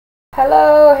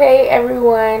Hello, hey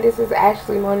everyone, this is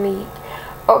actually Monique.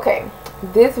 Okay,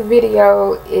 this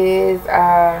video is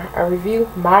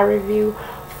my review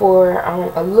for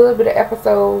a little bit of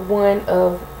episode 1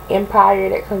 of Empire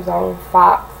that comes on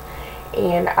Fox,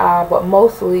 and but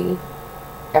mostly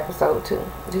episode 2.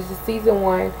 This is season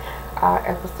 1,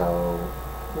 episode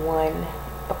 1,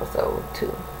 episode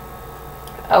 2.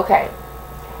 Okay,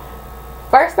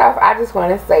 first off, I just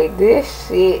want to say this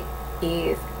shit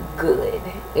is good.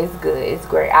 It's good. It's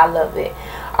great. I love it.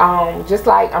 Just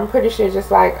like, I'm pretty sure, just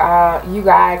like you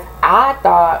guys, I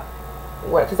thought,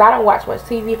 well, because I don't watch much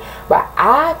TV, but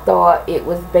I thought it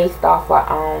was based off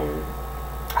of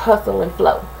Hustle and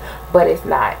Flow, but it's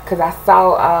not. Because I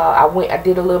saw, I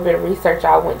did a little bit of research.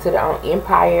 I went to the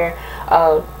Empire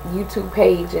YouTube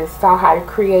page and saw how the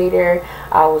creator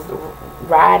was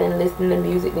riding, listening to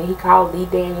music. Then he called Lee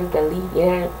Daniels. Then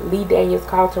Lee Daniels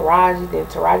called Taraji. Then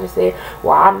Taraji said,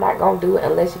 well, I'm not going to do it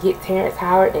unless you get Terrence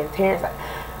Howard. And Terrence,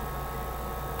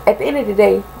 at the end of the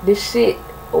day, this shit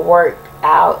worked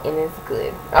out and it's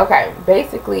good. Okay,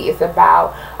 basically it's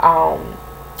about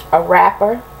a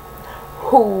rapper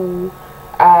who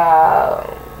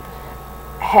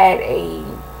had a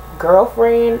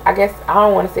girlfriend. I guess, I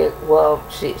don't want to say, well,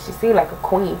 shit, she seemed like a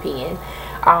queen pin.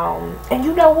 And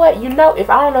you know what? If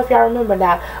I don't know if y'all remember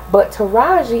now, but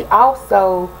Taraji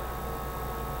also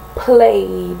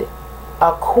played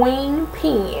a queen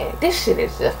pin. This shit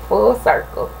is just full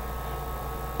circle.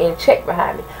 And check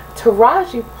behind me.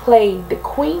 Taraji played the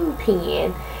queen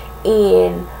pin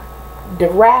in the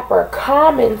rapper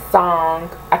Common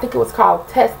song. I think it was called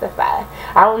Testify.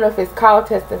 I don't know if it's called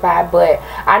Testify, but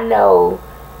I know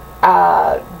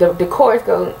the chorus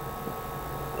goes.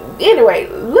 Anyway,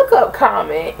 look up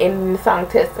Common in the song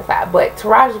Testify. But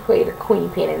Taraji played a queen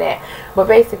pin in that. But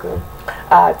basically,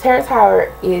 Terrence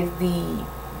Howard is the,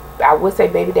 I would say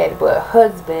baby daddy, but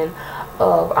husband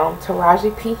of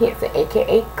Taraji P. Henson,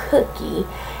 aka Cookie.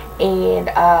 And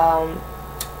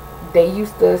they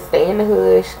used to stay in the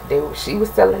hood. She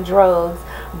was selling drugs,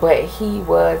 but he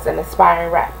was an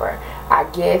aspiring rapper. I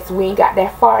guess we ain't got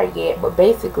that far yet, but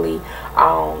basically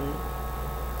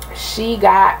she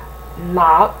got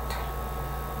knocked,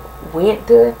 went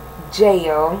to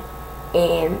jail,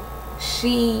 and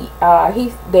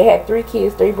they had 3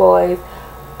 kids, 3 boys.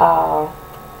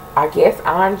 I guess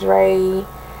Andre,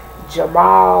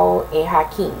 Jamal, and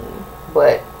Hakeem.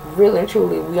 But really and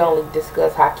truly, we only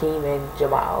discuss Hakeem and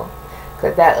Jamal,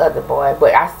 because that other boy,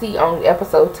 but I see on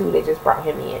episode 2 they just brought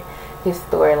him in, his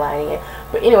storyline in.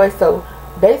 But anyway, so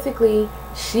basically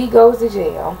she goes to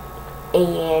jail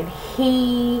and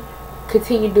he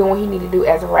continued doing what he needed to do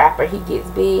as a rapper. He gets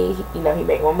big, he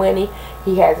make more money.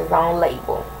 He has his own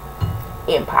label,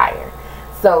 Empire.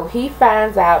 So he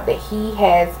finds out that he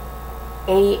has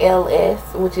ALS,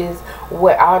 which is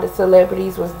what all the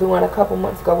celebrities was doing a couple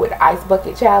months ago with the Ice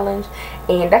Bucket Challenge.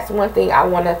 And that's one thing I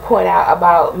want to point out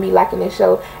about me liking this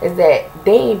show, is that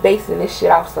they ain't basing this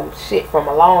shit off some shit from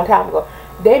a long time ago.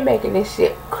 They making this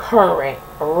shit current,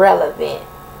 relevant.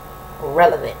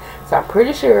 So I'm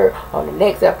pretty sure on the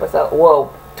next episode,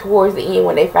 well, towards the end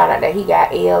when they find out that he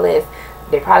got ALS,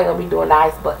 they're probably gonna be doing the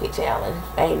Ice Bucket Challenge.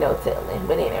 Ain't no telling.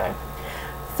 But anyway,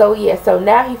 so yeah, so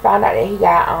now he found out that he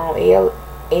got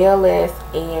ALS,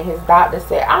 and his doctor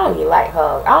said, I don't even like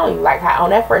her. I don't even like how on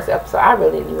that first episode, I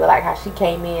really didn't even like how she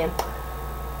came in.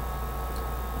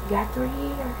 You got 3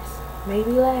 years,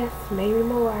 maybe less, maybe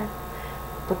more,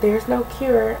 but there's no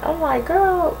cure. I'm like,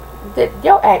 girl,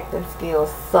 your acting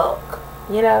skills suck.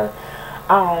 She didn't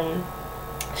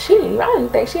even, I don't even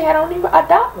think she had on even a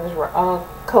doctor's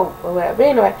coat or whatever. But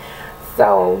anyway,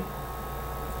 so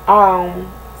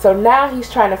now he's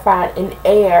trying to find an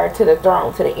heir to the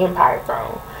throne, to the Empire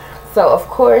throne. So of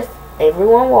course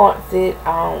everyone wants it,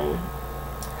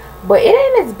 but it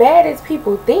ain't as bad as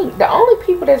people think. The only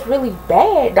people that's really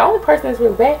bad, the only person that's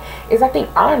really bad is, I think,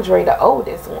 Andre, the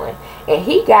oldest one, and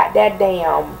he got that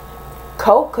damn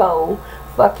Coco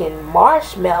fucking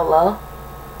marshmallow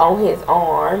on his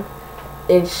arm,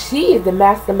 and she is the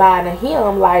mastermind of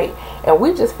him. Like, and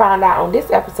we just found out on this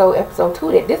episode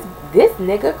 2, that this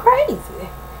nigga crazy.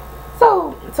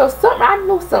 So something, I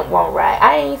knew something wasn't right.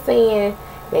 I ain't saying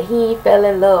that he ain't fell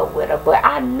in love with her, but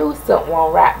I knew something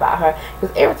wasn't right about her,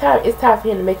 because every time it's time for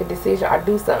him to make a decision or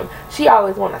do something, she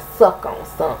always want to suck on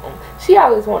something. She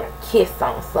always want to kiss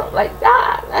on something. Like,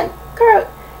 girl,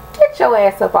 get your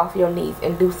ass up off your knees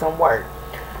and do some work.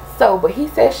 So, but he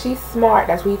says she's smart.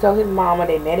 That's what he told his mama.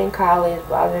 They met in college,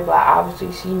 blah, blah, blah.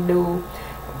 Obviously, she knew,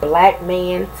 black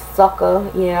man, sucker,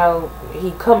 he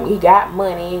got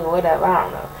money or whatever, I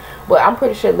don't know. But I'm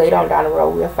pretty sure later on down the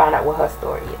road, we'll find out what her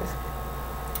story is.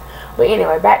 But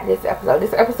anyway, back to this episode.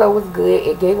 This episode was good.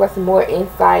 It gave us more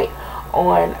insight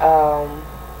on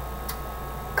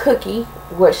Cookie,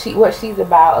 what she's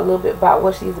about, a little bit about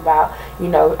what she's about. You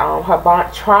know,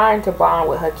 her trying to bond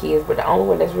with her kids, but the only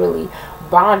one that's really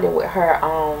bonding with her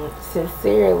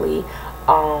sincerely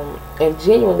and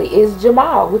genuinely is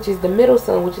Jamal, which is the middle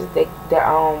son, which is the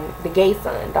gay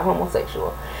son, the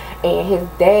homosexual. And his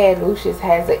dad, Lucius,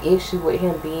 has an issue with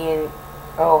him being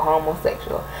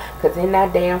homosexual, because in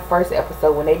that damn first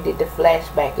episode when they did the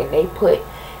flashback and they put,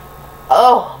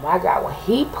 oh my god, when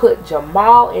he put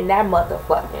Jamal in that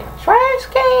motherfucking trash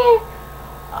can,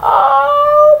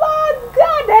 oh my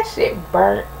god, that shit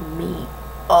burnt me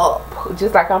up,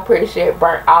 just like I'm pretty sure it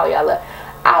burnt all y'all up.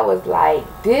 I was like,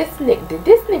 did this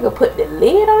nigga put the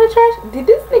lid on the trash? Did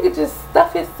this nigga just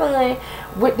stuff his son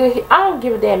with the, I don't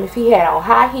give a damn if he had on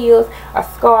high heels, a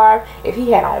scarf, if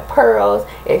he had on pearls,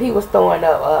 if he was throwing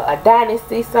up a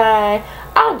dynasty sign.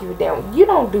 I don't give a damn. You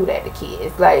don't do that to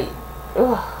kids. Like,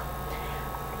 ugh.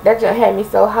 That just had me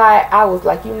so hot. I was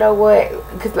like, you know what?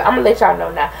 Because I'm gonna let y'all know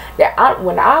now that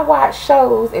when I watch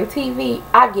shows and TV,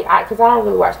 because I don't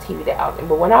really watch TV that often,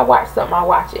 but when I watch something, I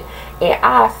watch it and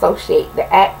I associate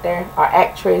the actor or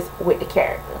actress with the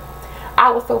character.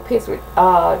 I was so pissed with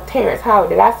Terrence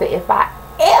Howard that I said, if I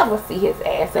ever see his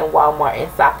ass in Walmart in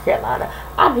South Carolina,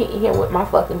 I'm hitting him with my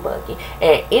fucking buggy.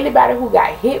 And anybody who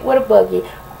got hit with a buggy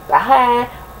behind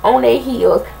on their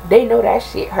heels, they know that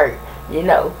shit hurt. You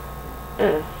know.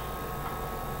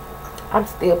 I'm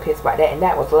still pissed by that, and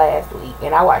that was last week,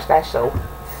 and I watched that show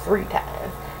 3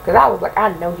 times because I was like,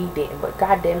 I know he didn't, but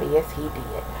goddamn it, yes he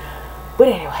did. But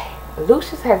anyway,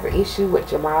 Lucius has an issue with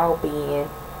Jamal being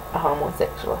a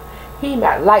homosexual. He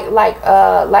not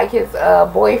like his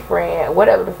boyfriend,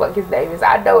 whatever the fuck his name is.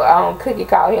 I know Cookie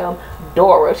called him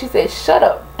Dora. She said, "Shut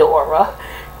up, Dora."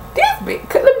 This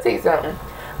bitch. Let me tell you something.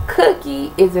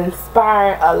 Cookie is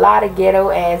inspiring a lot of ghetto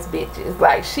ass bitches.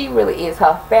 Like, she really is.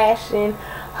 Her fashion,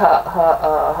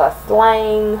 her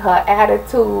slang, her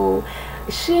attitude.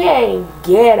 She ain't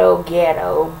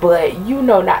ghetto, but you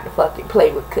know not to fucking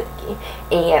play with Cookie.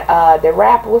 And the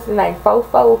rapper, what's his name,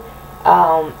 Fofo,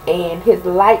 and his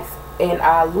lights,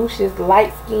 and Lucius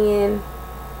light skin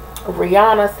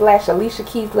Rihanna / Alicia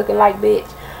Keys looking like bitch.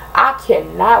 I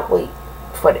cannot wait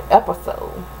for the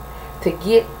episode to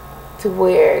get to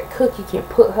where Cookie can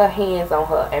put her hands on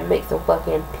her and make some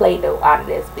fucking Play-Doh out of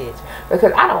this bitch,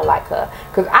 because I don't like her.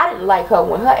 Because I didn't like her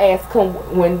when her ass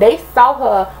when they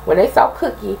saw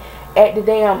Cookie at the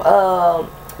damn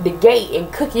the gate,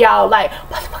 and Cookie all like,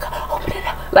 motherfucker, open it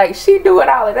up, like she doing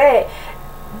all of that.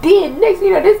 Then next thing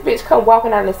you know, this bitch come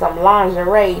walking out in some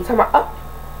lingerie talking about,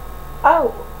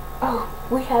 oh,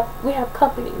 we have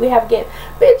company, we have guests.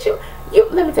 Bitch, you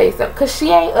let me tell you something, because she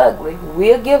ain't ugly,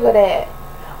 we'll give her that.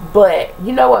 But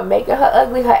you know what making her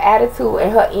ugly? Her attitude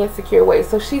and her insecure ways.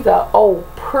 So she's a old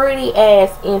pretty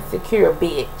ass insecure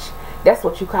bitch. That's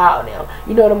what you call them.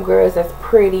 You know them girls that's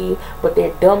pretty but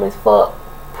they're dumb as fuck.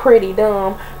 Pretty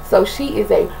dumb. So she is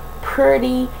a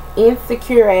pretty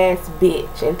insecure ass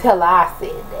bitch until I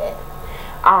said that.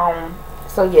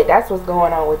 So yeah, that's what's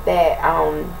going on with that.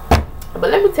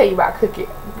 But let me tell you about Cookie.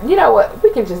 You know what?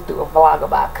 We can just do a vlog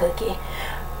about Cookie.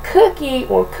 Cookie,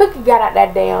 when Cookie got out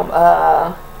that damn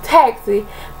taxi,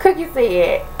 Cookie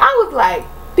said, I was like,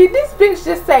 did this bitch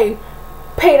just say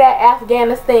pay that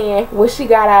Afghanistan when she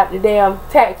got out the damn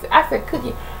taxi? I said,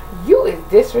 Cookie, you is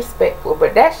disrespectful.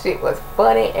 But that shit was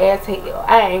funny as hell.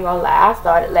 I ain't gonna lie, I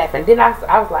started laughing. Then I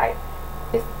was like,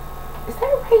 is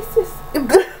that racist?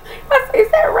 I said,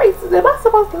 is that racist? Am I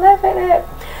supposed to laugh at that?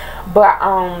 But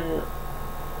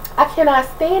I cannot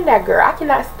stand that girl. I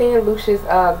cannot stand Lucia's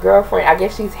girlfriend. I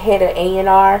guess she's head of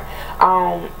A&R.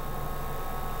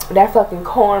 That fucking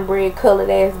cornbread colored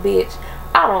ass bitch.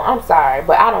 I'm sorry,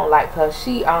 but I don't like her.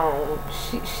 She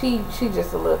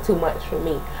just a little too much for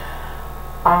me.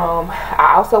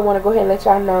 I also want to go ahead and let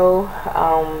y'all know,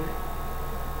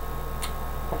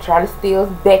 I'm trying to steal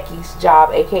Becky's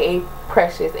job, aka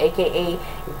Precious, aka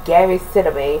Gary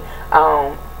Sidibe.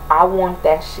 I want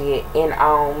that shit, and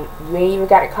you ain't even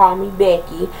got to call me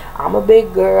Becky. I'm a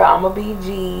big girl. I'm a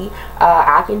BG.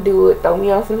 I can do it. Throw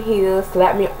me on some heels.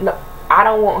 Slap me. No, I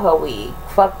don't want her wig.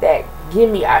 Fuck that. Give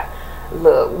me.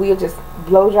 Look, we'll just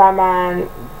blow dry mine.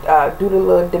 Do the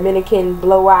little Dominican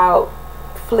blowout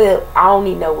flip. I don't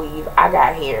need no weave. I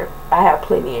got hair. I have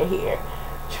plenty of hair.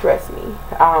 Trust me.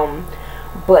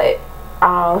 But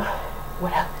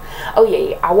what else? Oh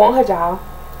yeah. I want her job.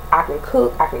 I can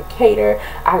cook, I can cater,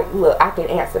 I can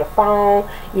answer the phone,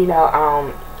 you know,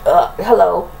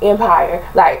 hello, Empire,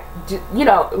 like, you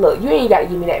know, look, you ain't got to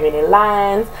give me that many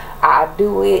lines, I'll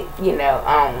do it, you know,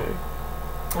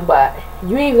 But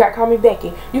you ain't even got to call me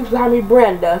Becky. You can call me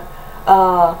Brenda,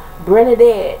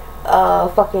 Bernadette,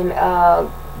 fucking,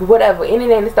 whatever. Any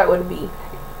name that start with a B.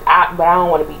 But I don't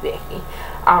want to be Becky.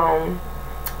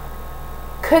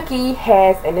 Cookie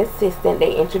has an assistant.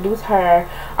 They introduce her,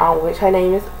 which her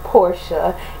name is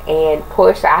Portia. And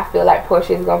Portia, I feel like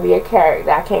Portia is gonna be a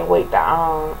character. I can't wait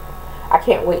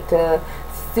to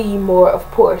see more of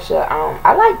Portia.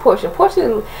 I like Portia.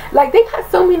 Portia, like, they got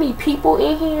so many people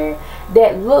in here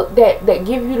that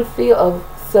give you the feel of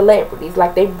celebrities.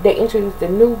 Like they introduced the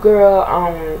new girl,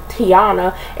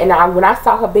 Tiana, and when I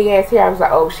saw her big ass hair, I was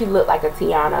like, oh, she looked like a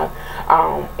Tiana.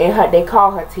 And they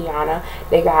call her Tiana.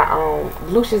 They got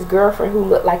Lucia's girlfriend, who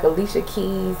looked like Alicia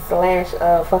Keys /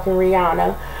 fucking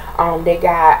Rihanna. They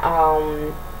got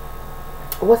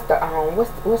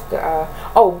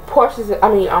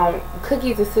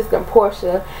Cookie's assistant,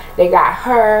 Portia. They got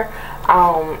her.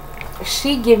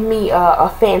 She give me a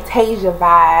Fantasia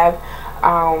vibe.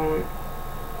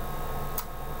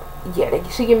 Yeah,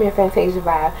 she give me a Fantasia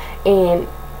vibe. And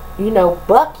you know,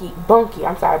 Bunky. God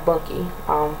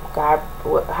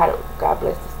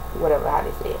bless this, whatever how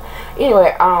they say it.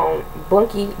 Anyway,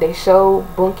 Bunky. They show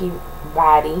Bunky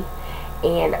body,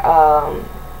 and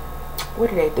what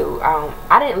did they do?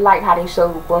 I didn't like how they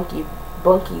showed Bunky's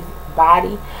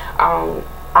body. I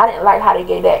didn't like how they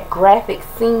gave that graphic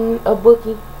scene of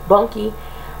Bunky.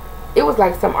 It was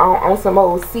like some on some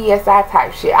old CSI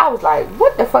type shit. I was like,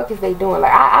 what the fuck is they doing?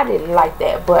 Like, I didn't like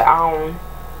that. But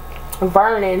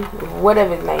Vernon,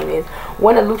 whatever his name is,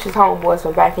 one of Lucia's homeboys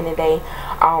from back in the day,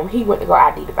 he went to go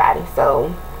ID the body.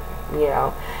 So, you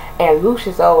know, and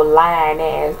Lucia's old lying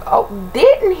ass, oh,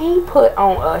 didn't he put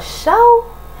on a show?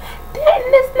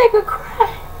 Didn't this nigga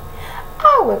cry?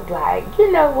 I was like,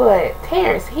 you know what,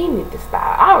 Terrence, he need to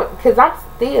stop. Cause I'm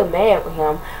still mad with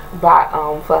him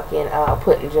about fucking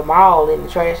putting Jamal in the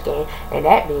trash can, and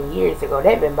that been years ago.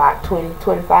 That been about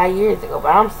 20-25 years ago.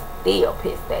 But I'm still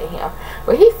pissed at him.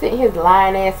 But he sitting his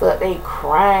lying ass up, they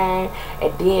crying,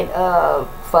 and then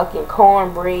fucking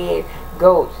Cornbread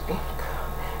goes.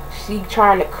 She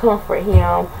trying to comfort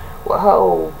him with her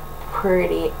old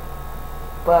pretty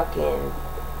fucking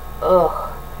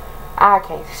I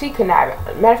can't. She conniving.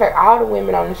 Matter of fact, all the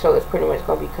women on the show is pretty much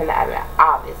gonna be conniving,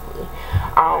 obviously.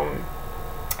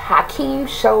 Hakeem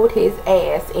showed his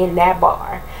ass in that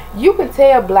bar. You can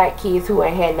tell black kids who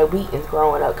ain't had no beatings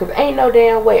growing up, cause ain't no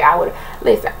damn way I would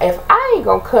listen. If I ain't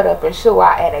gonna cut up and show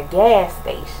out at a gas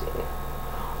station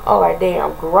or a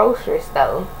damn grocery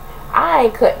store, I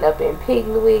ain't cutting up in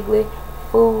Piggly Wiggly,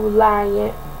 Food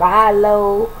Lion,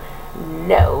 Bi-Lo.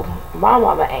 No, my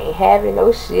mama ain't having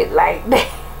no shit like that.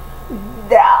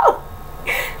 No.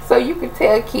 So you can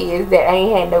tell kids that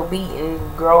ain't had no beating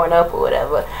growing up or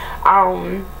whatever.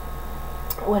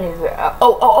 What is it?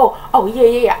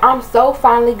 Yeah. I'm so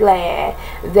finally glad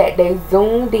that they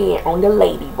zoomed in on the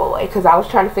lady boy, because I was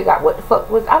trying to figure out what the fuck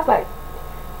was. I was like,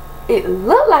 it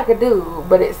looked like a dude,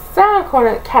 but it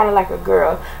sounded kind of like a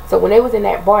girl. So when they was in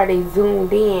that bar, they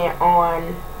zoomed in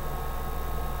on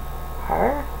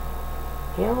her,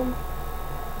 him.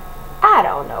 I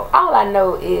don't know. All I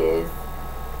know is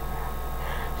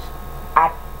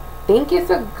I think it's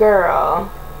a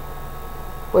girl,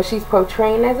 but she's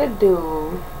portraying as a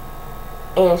dude,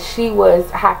 and she was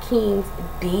Hakeem's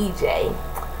DJ.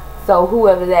 So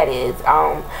whoever that is,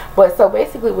 but so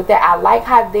basically with that, I like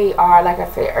how they are, like I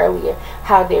said earlier,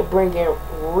 how they're bringing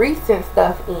recent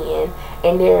stuff in,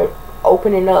 and they're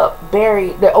opening up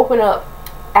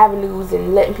avenues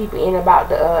and letting people in about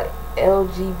the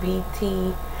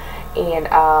LGBT, and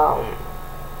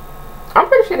I'm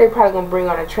pretty sure they're probably gonna bring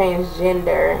on a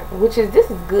transgender, this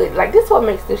is good. Like, this is what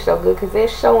makes this show good, because they're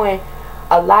showing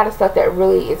a lot of stuff that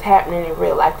really is happening in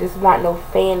real life. This is not no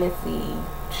fantasy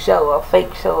show or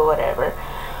fake show or whatever.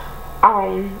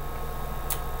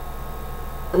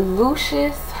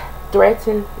 Lucius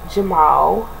threatened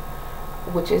Jamal,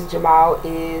 Jamal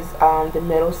is the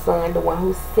middle son, the one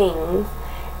who sings,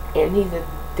 and he's a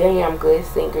damn good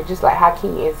singer, just like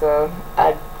Hakeem is a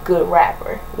good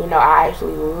rapper. You know, I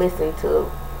actually listen to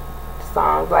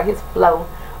songs, like his flow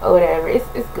or whatever.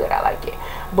 It's good. I like it.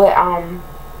 But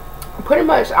pretty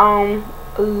much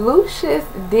Lucius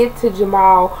did to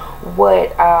Jamal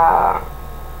what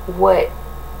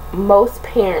most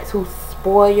parents who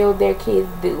spoil their kids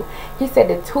do. He said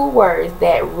the 2 words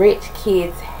that rich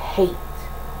kids hate,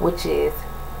 which is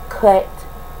cut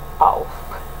off.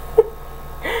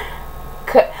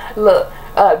 Look,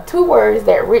 2 words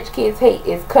that rich kids hate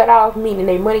is cut off, meaning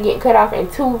their money getting cut off, and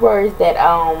 2 words that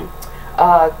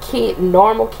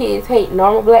normal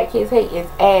black kids hate is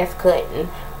ass cutting.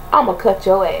 I'ma cut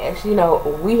your ass. You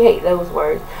know, we hate those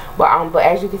words. But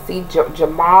as you can see,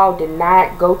 Jamal did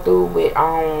not go through with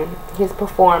his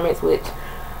performance, which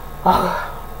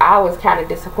I was kind of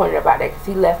disappointed about that, because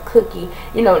he left Cookie.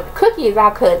 You know, Cookie is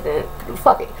our cousin.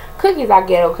 Fuck it, Cookie is our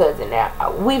ghetto cousin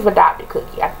now. We've adopted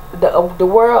Cookie. The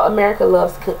world, America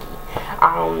loves Cookie.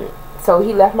 So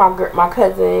he left my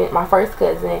cousin, my first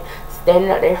cousin,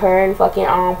 standing up there, her and fucking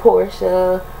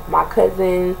Portia, my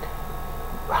cousin,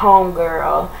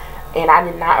 homegirl, and I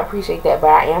did not appreciate that.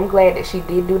 But I am glad that she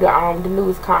did do the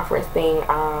news conference thing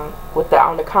with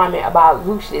the comment about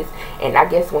Lucius. And I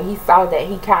guess when he saw that,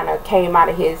 he kind of came out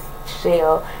of his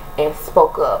shell and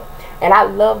spoke up. And I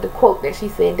love the quote that she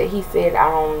said, that he said,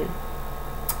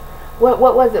 what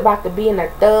was it about the being a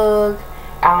thug?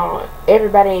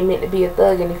 Everybody ain't meant to be a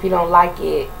thug, and if you don't like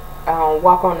it,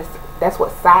 walk on the, that's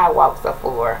what sidewalks are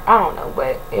for. I don't know,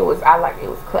 but it was, I like it,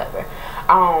 was clever.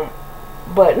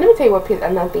 But let me tell you what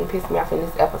another thing pissed me off in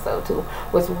this episode too,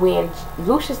 was when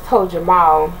Lucius told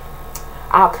Jamal,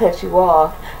 I'll cut you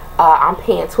off, I'm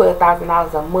paying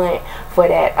 $12,000 a month for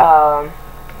that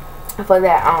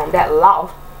that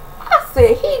loft. I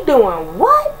said, he doing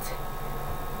what?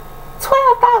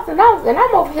 $12,000, and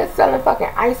I'm over here selling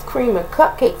fucking ice cream and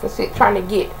cupcakes and shit, trying to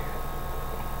get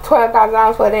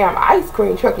 $12,000 for a damn ice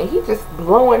cream truck, and he just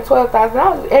blowing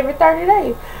 $12,000 every 30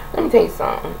 days. Let me tell you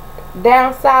something.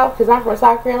 Down south, because I'm from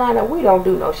South Carolina, we don't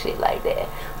do no shit like that.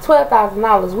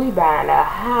 $12,000, we buying a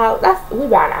house. We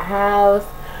buying a house.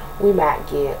 We might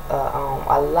get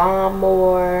a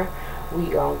lawnmower. We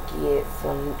gonna get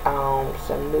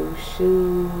some new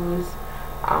shoes.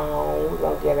 We're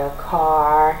gonna get a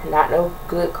car, not no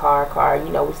good car. You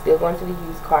know, we still going to the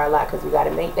used car lot, because we got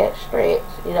to make that stretch.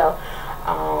 You know,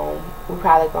 we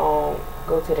probably gonna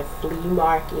go to the flea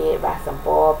market, buy some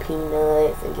boiled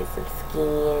peanuts and get some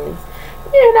skins.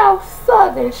 You know,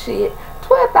 southern shit.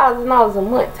 $12,000 a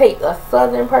month take a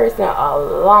southern person a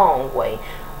long way.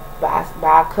 Buy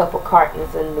a couple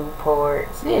cartons of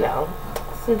Newports. You know,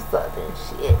 some southern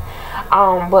shit.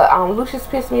 But Lucius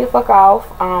pissed me the fuck off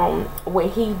when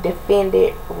he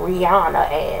defended Rihanna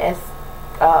as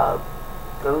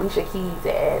Alicia Keys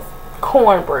as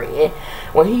cornbread,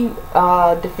 when he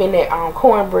defended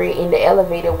Cornbread in the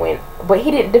elevator, but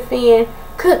he didn't defend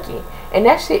Cookie, and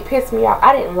that shit pissed me off.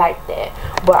 I didn't like that,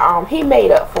 but he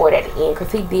made up for it at the end,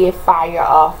 because he did fire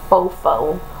off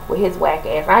Fofo with his whack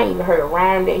ass. I ain't even heard a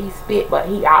rhyme that he spit, but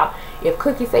if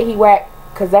Cookie say he whack,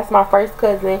 because that's my first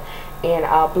cousin, and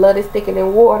blood is thicker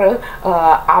than water,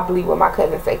 I believe what my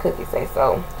cousin say, Cookie say.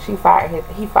 So he fired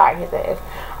his ass.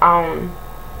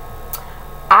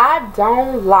 I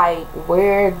don't like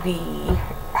where the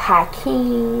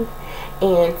Hakeem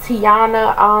and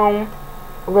Tiana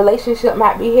relationship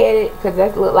might be headed, because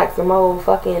that look like some old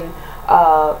fucking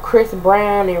Chris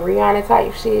Brown and Rihanna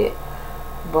type shit.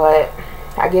 But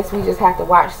I guess we just have to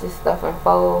watch this stuff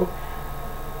unfold.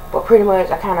 But pretty much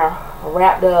I kind of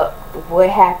wrapped up what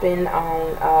happened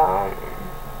on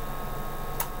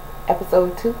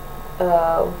episode 2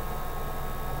 of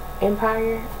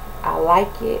Empire. I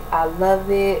like it. I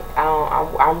love it.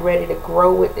 I'm ready to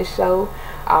grow with the show.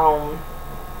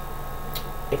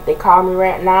 If they call me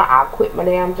right now, I'll quit my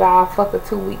damn job. Fuck a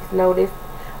 2 weeks notice.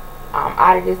 I'm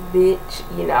out of this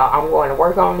bitch. You know, I'm going to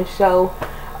work on the show.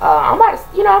 I'm about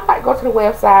to go to the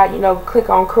website, you know,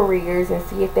 click on careers and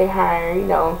see if they hire, you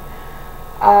know.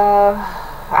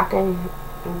 I can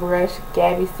brush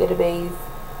Gabby Sidibe's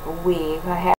wig,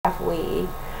 her half wig.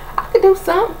 I could do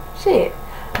something. Shit.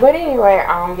 But anyway,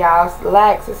 y'all,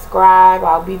 like, subscribe.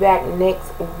 I'll be back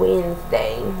next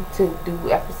Wednesday to do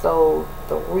episode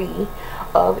 3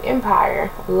 of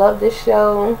Empire. Love this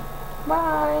show.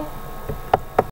 Bye.